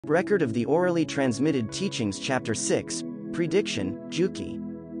Record of the Orally Transmitted Teachings Chapter 6, Prediction, Juki.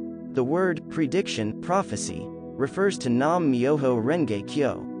 The word, prediction, prophecy, refers to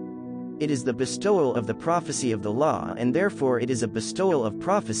Nam-myoho-renge-kyo. It is the bestowal of the prophecy of the law, and therefore it is a bestowal of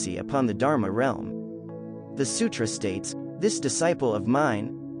prophecy upon the Dharma realm. The sutra states, "This disciple of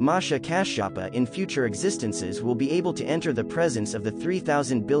mine, Masha Kashyapa, in future existences will be able to enter the presence of the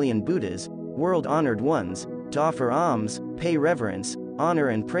 3,000 billion Buddhas, world-honored ones, to offer alms, pay reverence, honor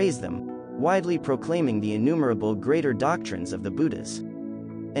and praise them, widely proclaiming the innumerable greater doctrines of the Buddhas.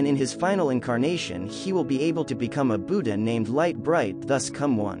 And in his final incarnation he will be able to become a Buddha named Light Bright, thus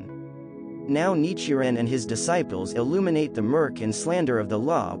come one." Now Nichiren and his disciples illuminate the murk and slander of the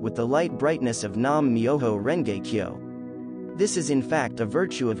law with the light brightness of Nam-myoho-renge-kyo. This is in fact a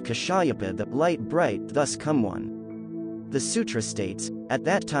virtue of Kashyapa, the Light Bright, thus come one. The sutra states, "At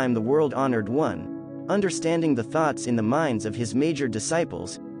that time the world-honored one, understanding the thoughts in the minds of his major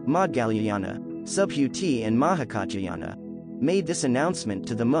disciples, Maudgalyayana, Subhuti and Mahakatyayana, made this announcement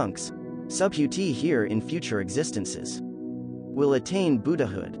to the monks, Subhuti here in future existences will attain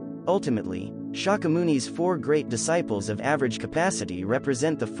Buddhahood." Ultimately, Shakyamuni's four great disciples of average capacity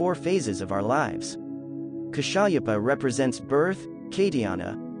represent the four phases of our lives. Kashyapa represents birth,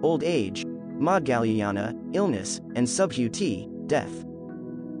 Katyayana, old age, Maudgalyayana, illness, and Subhuti, death.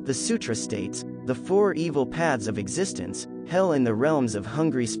 The sutra states, "The four evil paths of existence, hell and the realms of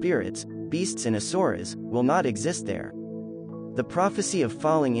hungry spirits, beasts and asuras, will not exist there. The prophecy of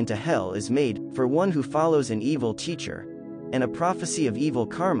falling into hell is made, for one who follows an evil teacher, and a prophecy of evil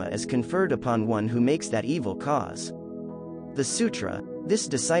karma is conferred upon one who makes that evil cause." The sutra, "This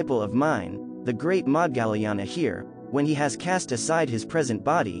disciple of mine, the great Maudgalyayana here, when he has cast aside his present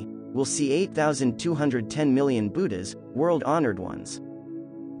body, will see 8,210 million Buddhas, world-honored ones."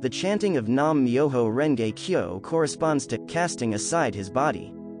 The chanting of Nam-myoho-renge-kyo corresponds to casting aside his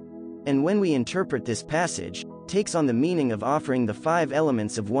body. And when we interpret this passage, takes on the meaning of offering the five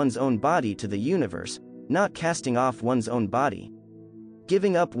elements of one's own body to the universe, not casting off one's own body.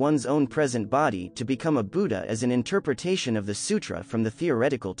 Giving up one's own present body to become a Buddha is an interpretation of the sutra from the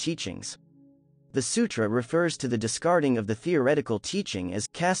theoretical teachings. The sutra refers to the discarding of the theoretical teaching as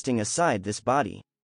casting aside this body.